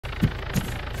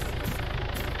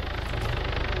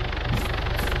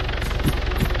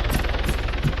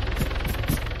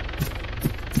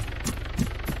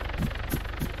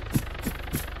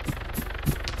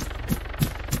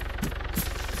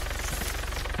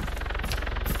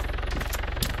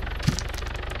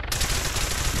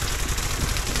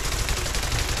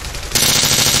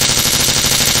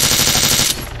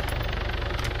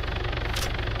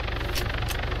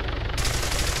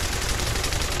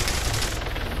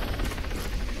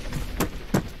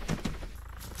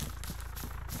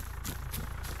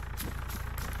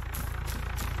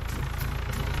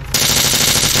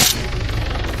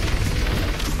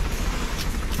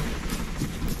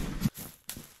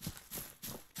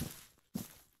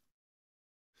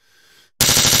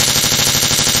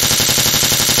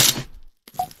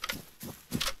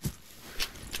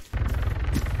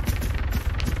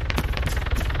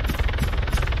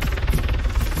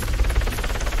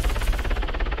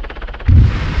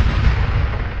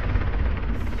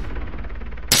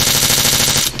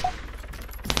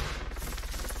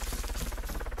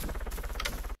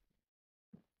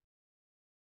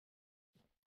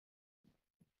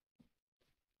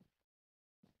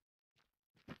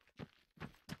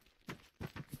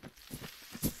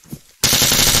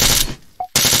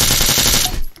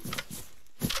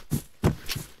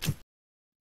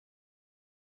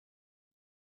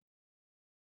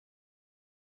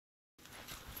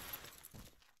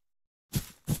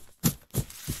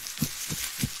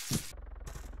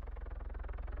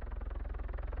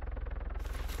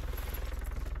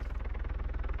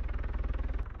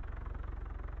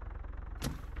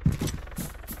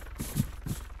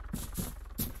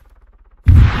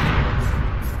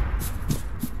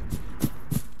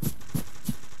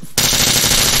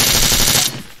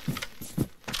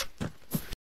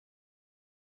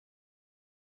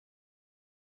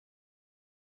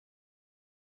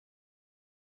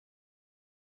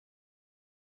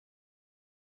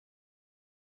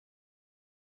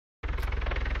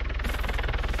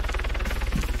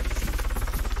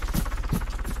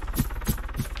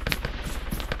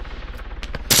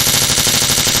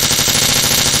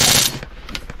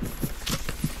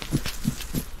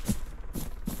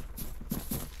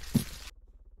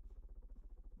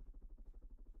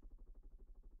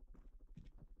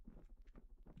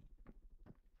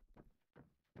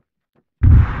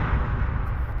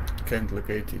can't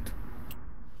locate it.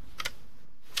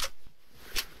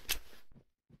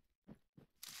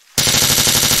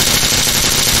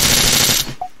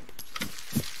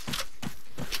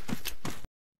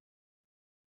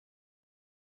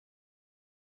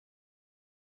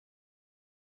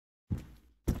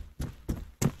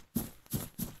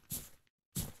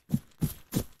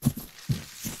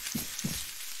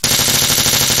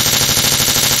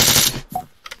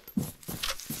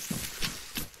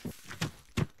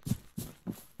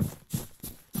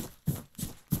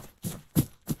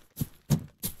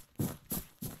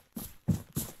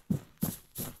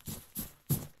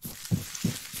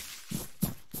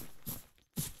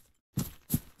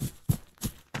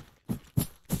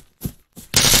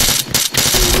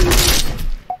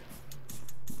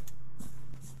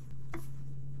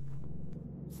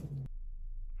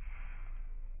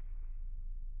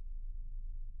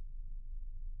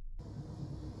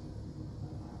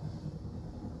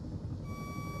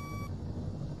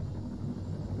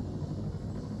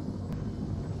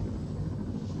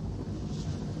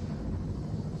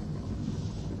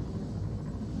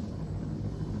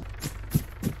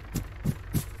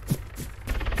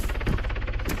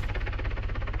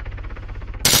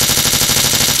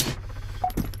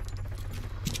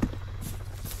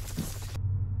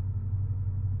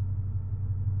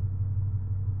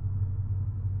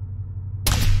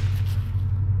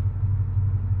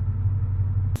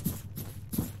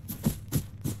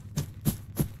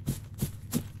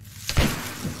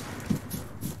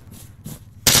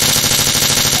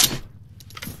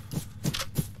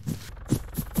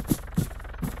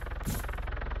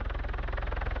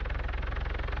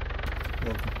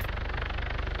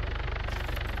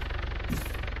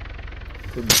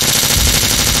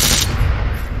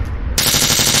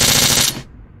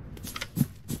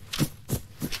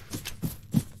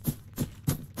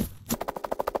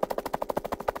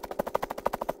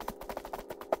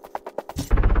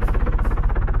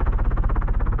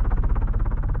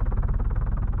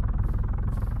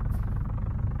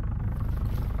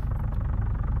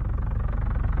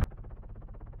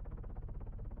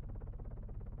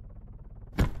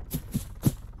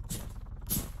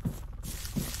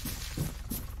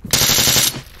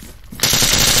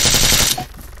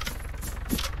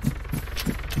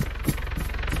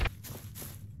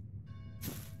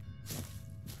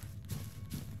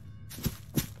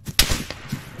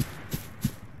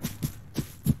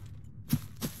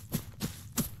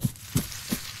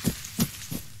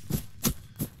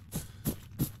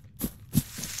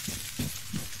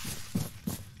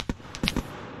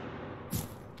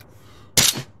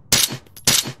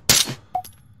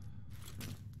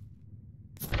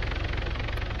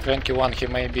 "21, he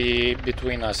may be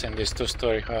between us in this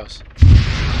two-story house.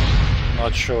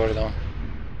 Not sure though.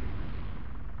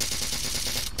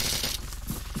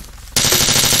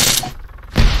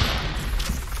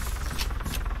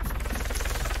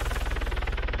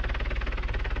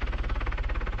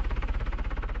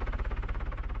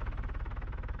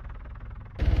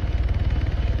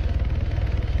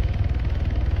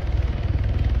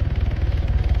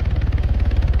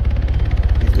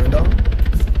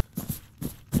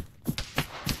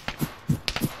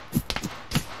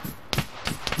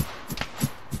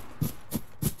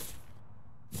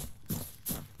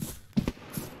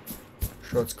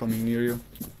 Shots coming near you.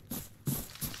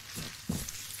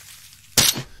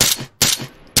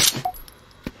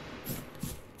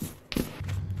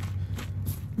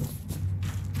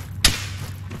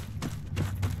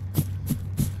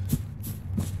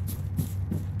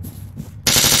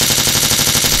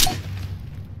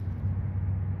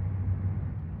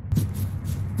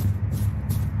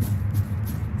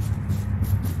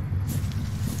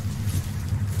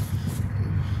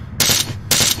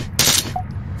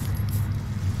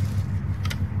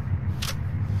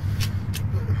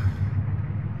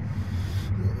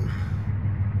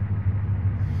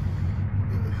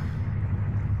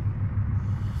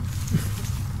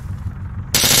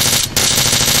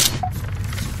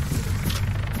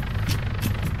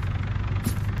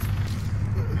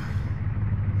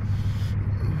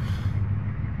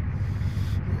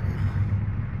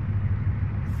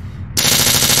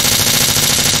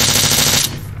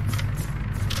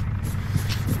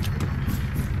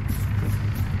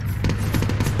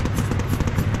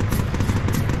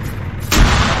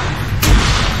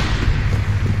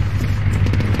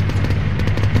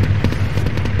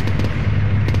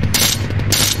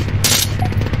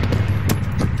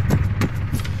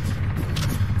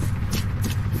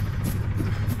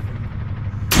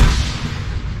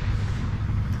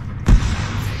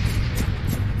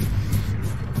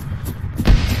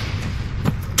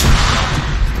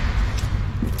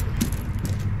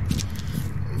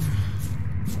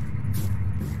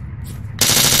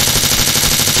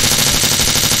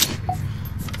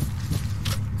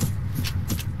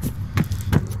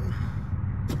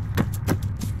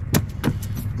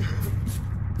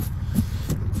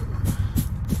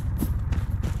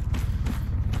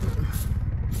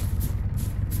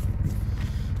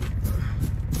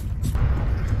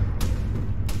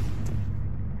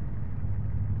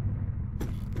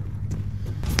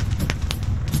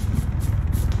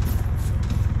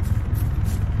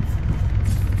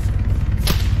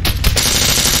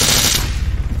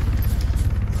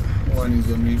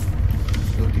 on me.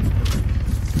 Loading.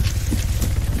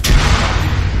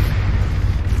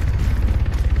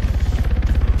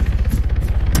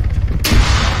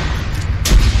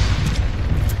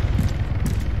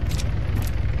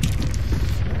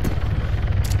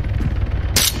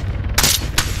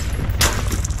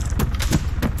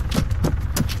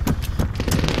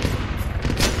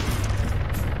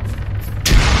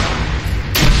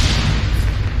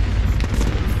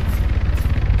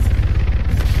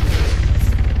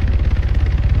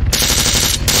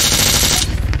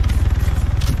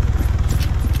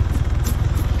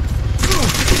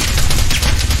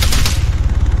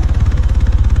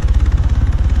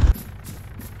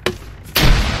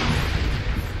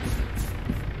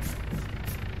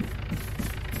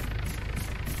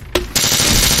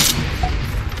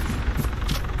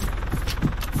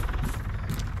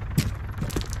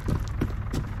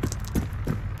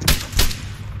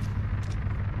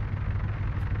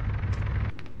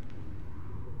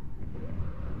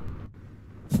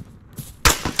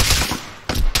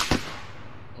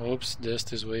 Oops,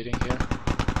 Dest is waiting here.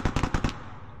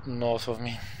 North of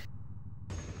me.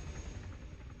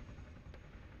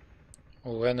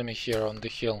 Oh, enemy here on the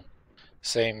hill.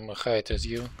 Same height as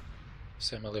you,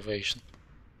 same elevation.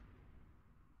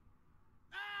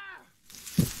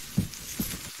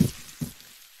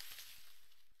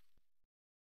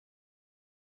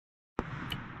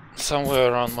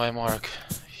 Somewhere around my mark.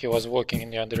 He was walking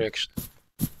in your direction.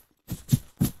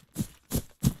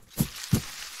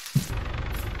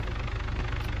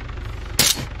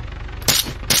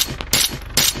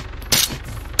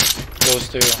 Close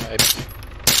to you.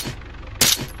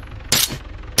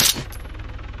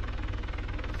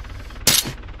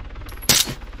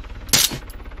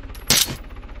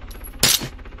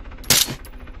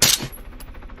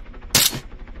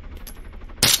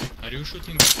 Are you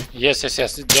shooting? Yes,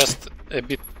 just a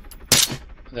bit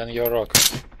than your rock.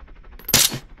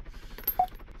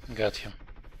 Got him.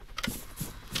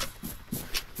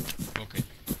 Okay.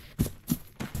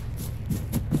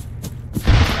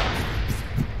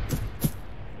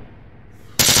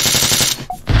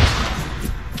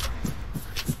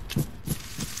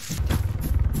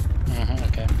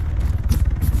 Okay.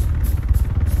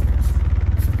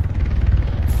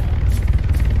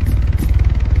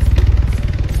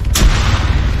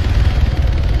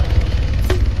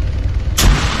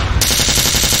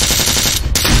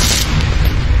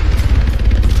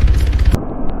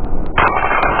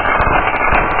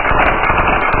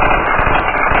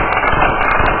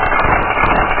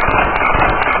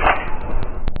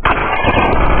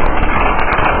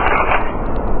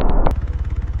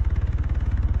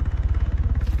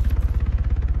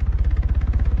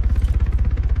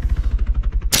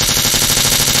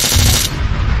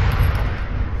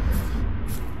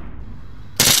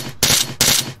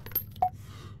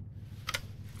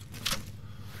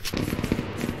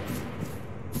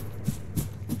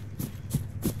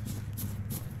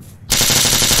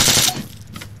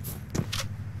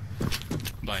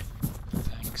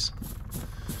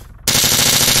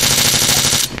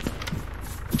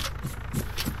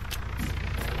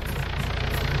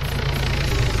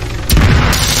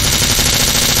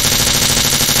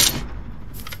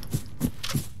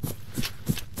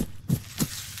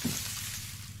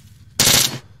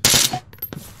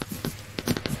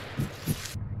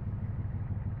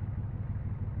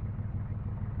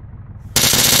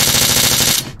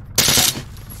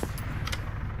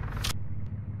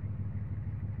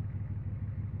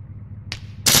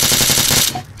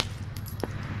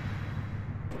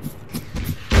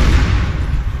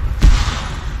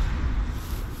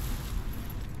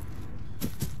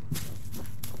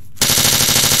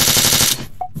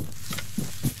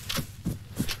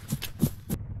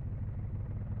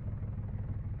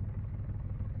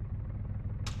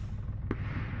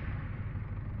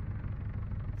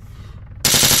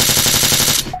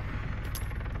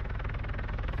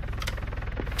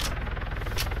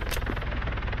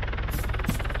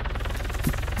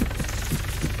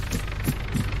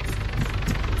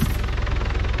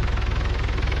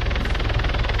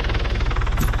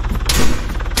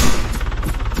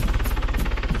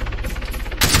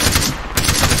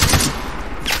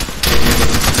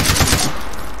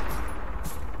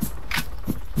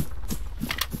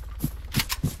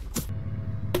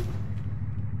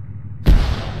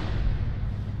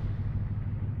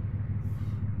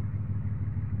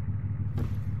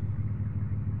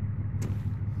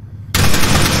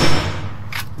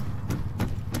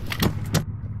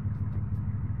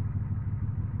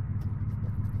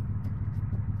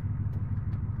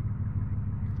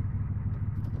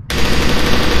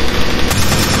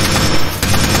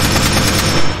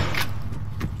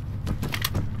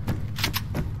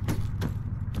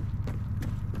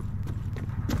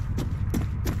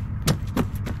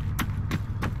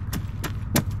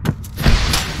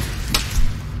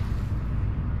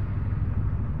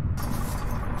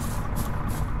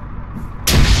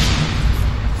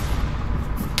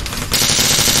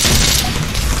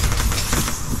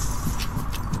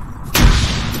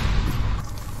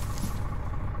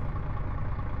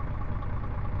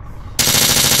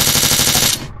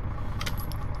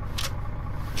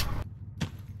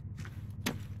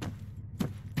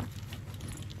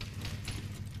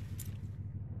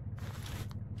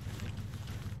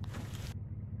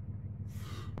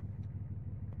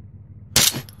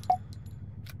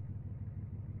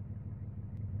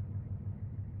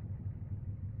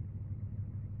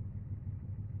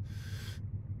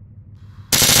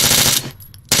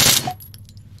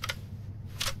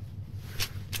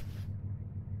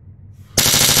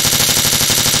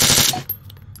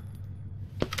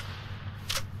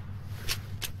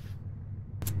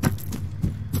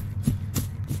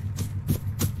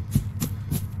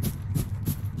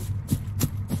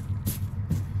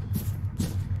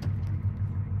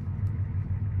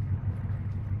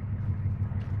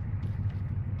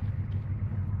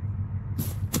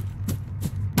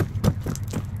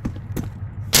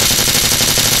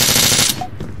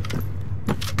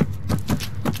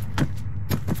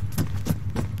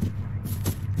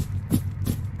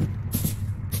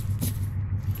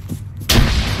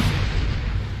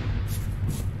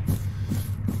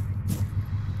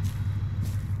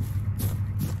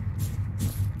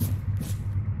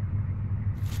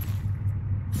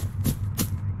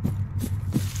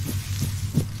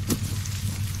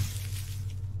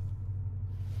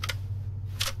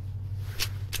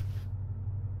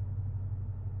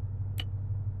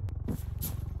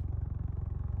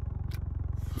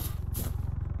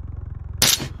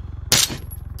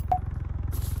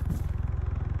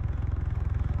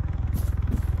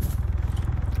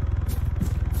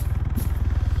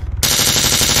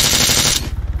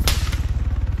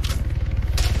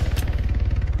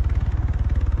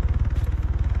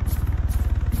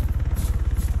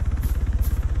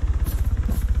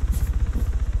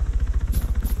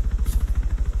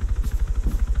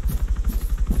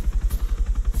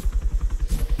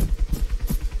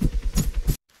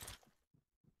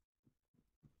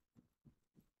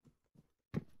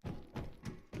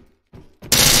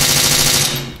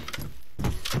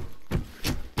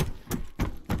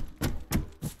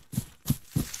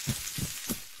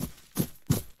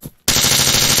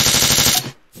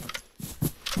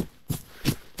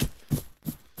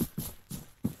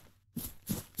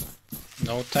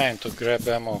 No time to grab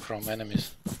ammo from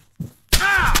enemies.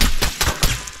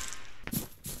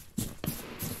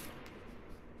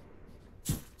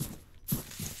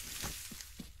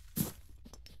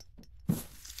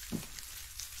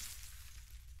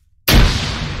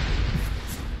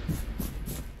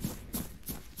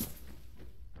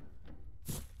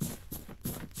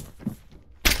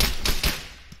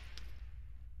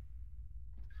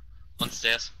 On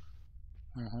stairs.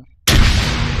 Mhm.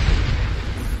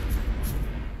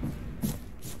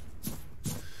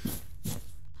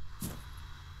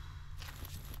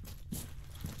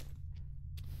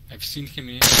 I've seen him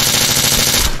in a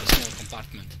small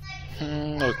compartment.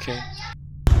 Okay.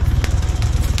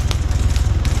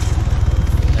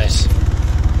 Nice.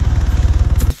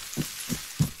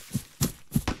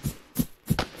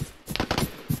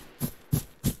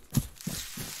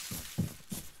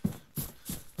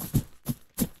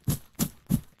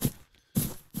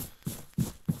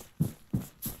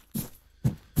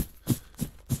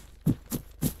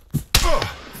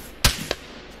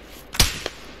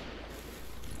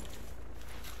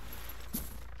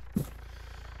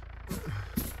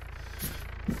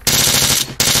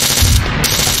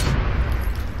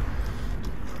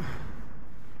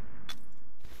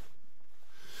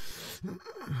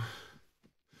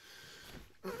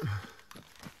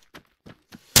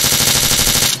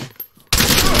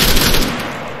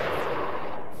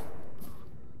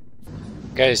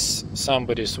 Guys,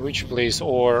 somebody switch please,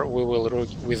 or we will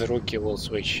with rookie will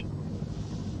switch.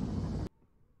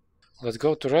 Let's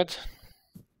go to red.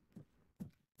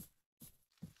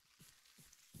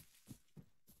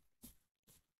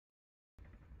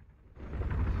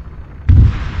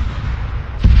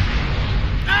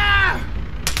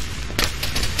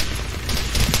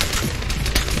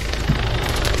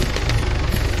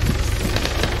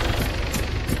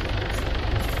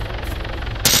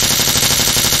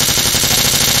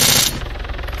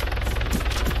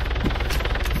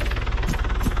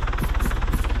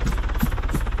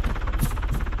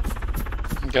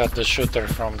 Got the shooter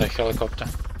from the helicopter.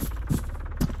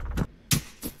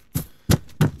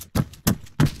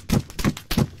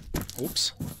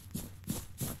 Oops.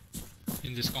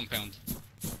 In this compound.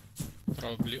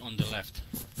 Probably on the left.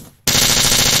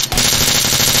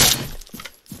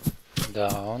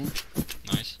 Down.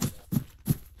 Nice.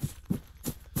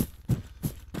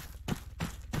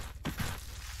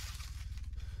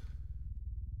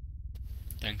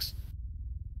 Thanks.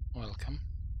 Welcome.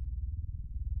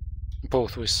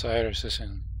 Both with Cyruses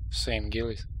and same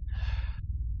ghillies.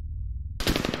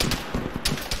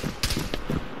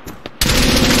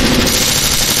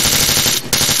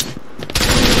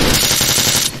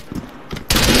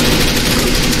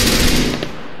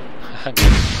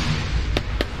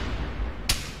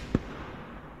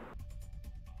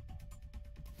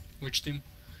 Which team?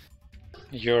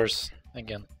 Yours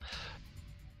again.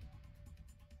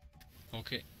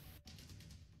 Okay.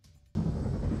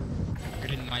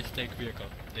 Green might take vehicle.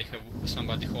 They have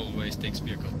somebody who always takes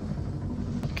vehicle.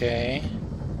 Okay.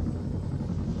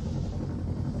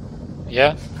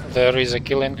 Yeah, there is a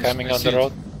killing Yes, coming I on see the it.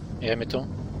 road. Yeah, me too.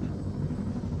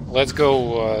 Let's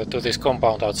go to this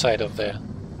compound outside of the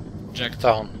Jack.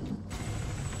 town.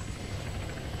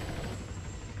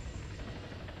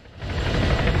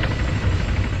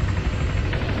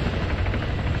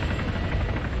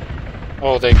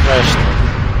 Oh, they crashed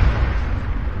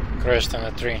in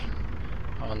a tree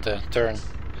on the turn.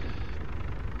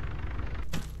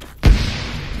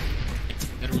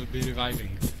 There will be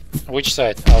reviving. Which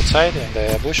side? Outside in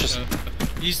the bushes?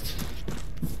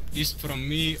 East from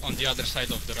me on the other side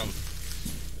of the road.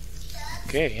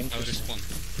 Okay, I'll interesting. respawn.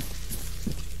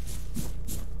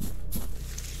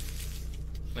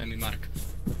 Let me mark.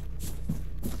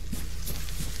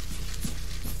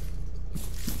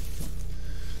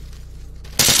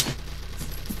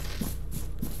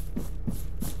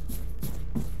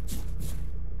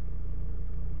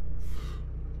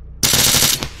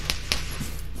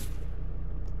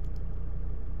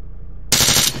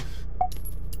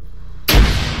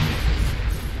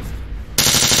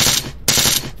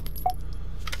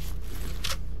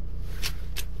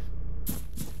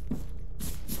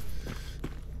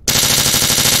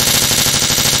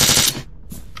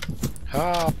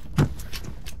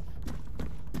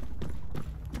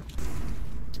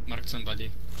 Marked somebody.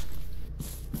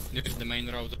 Near the main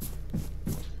road.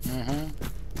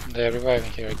 They're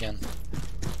reviving here again.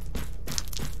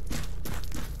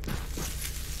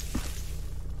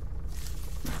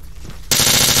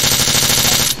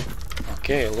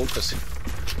 Okay, Lucas.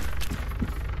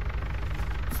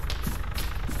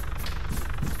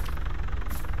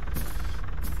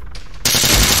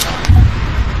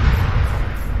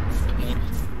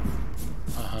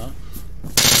 More.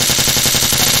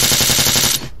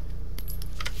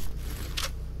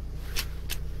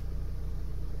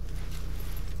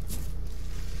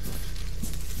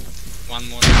 One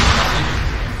more.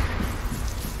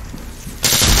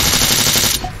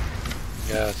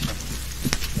 Got him.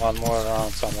 One more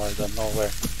around somewhere, don't know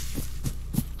where.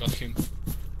 Got him.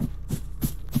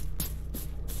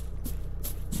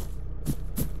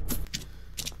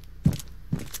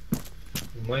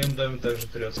 В моем доме также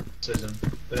трется один.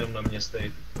 Прям на мне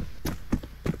стоит.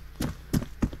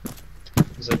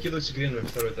 Закидывайте грин на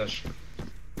второй этаж.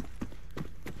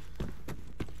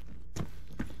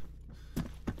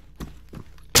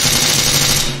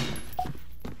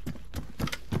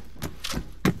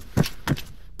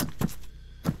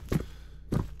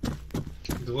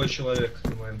 Двое человек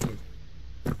на моем трупе.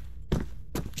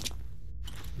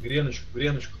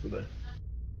 Греночку туда.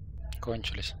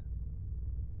 Кончились.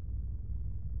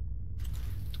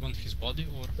 To want his body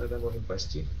or? Тогда можем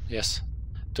пасти. Yes.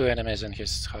 2 enemies in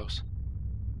his house.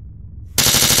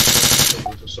 Что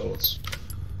будет усовываться.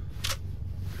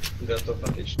 Готов,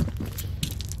 отлично.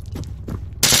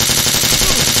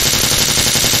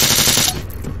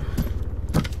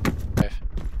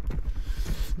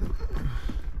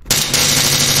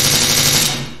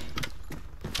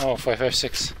 Oh,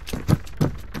 556.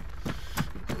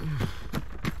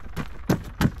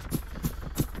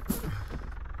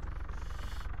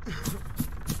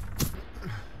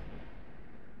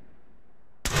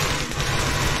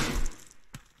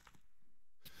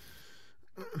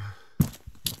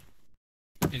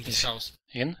 In this house.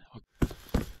 In?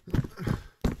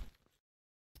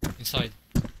 Inside.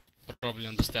 Probably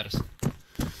on the stairs.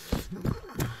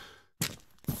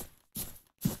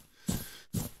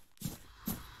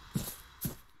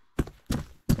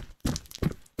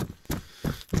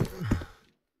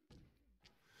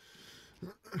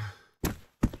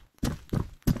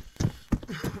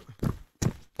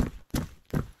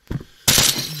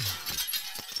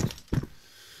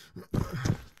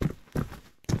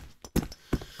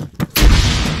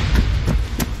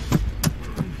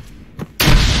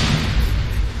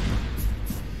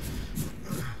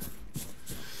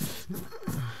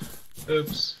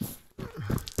 Oops.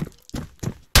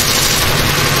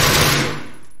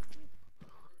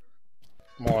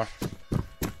 More.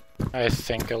 I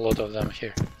think a lot of them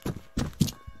here.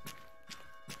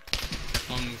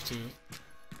 I'll move to...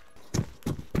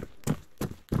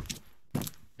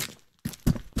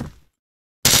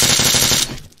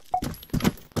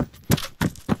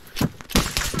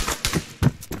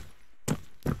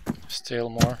 Still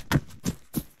more.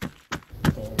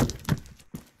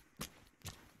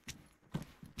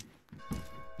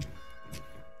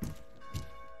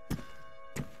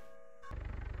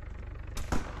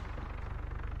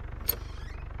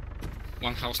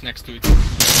 One house next to it.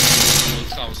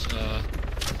 Old house,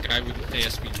 guy with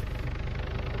ASP.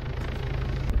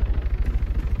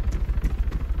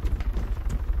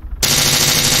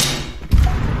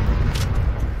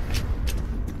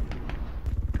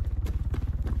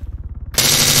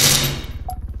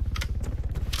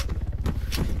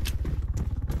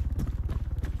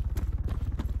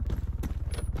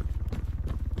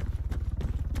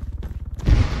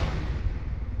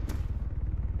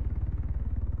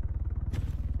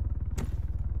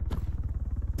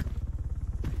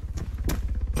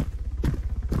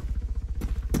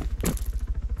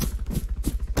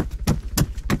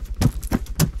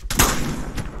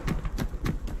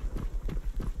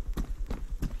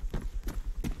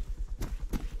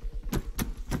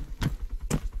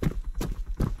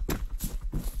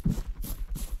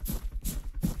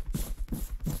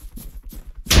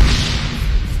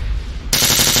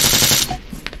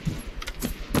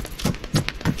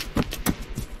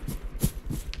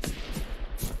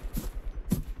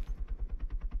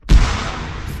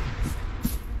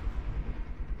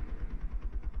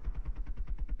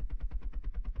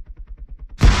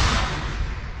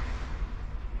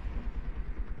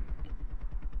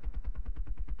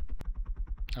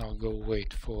 I'll go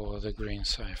wait for the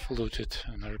greens. I've looted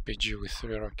an RPG with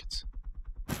 3 rockets.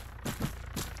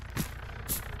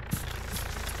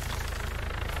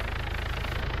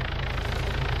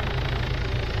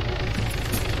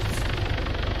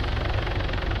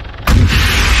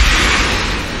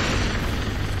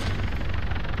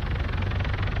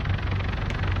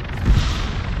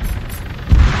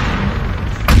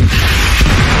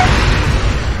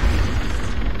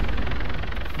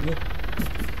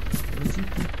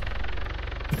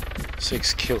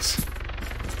 6 kills.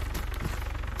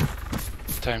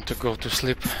 Time to go to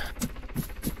sleep.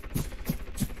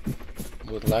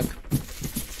 Good luck.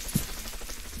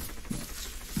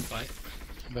 Bye.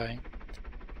 Bye.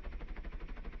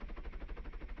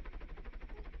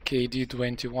 KD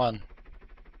 21.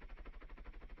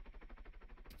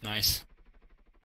 Nice.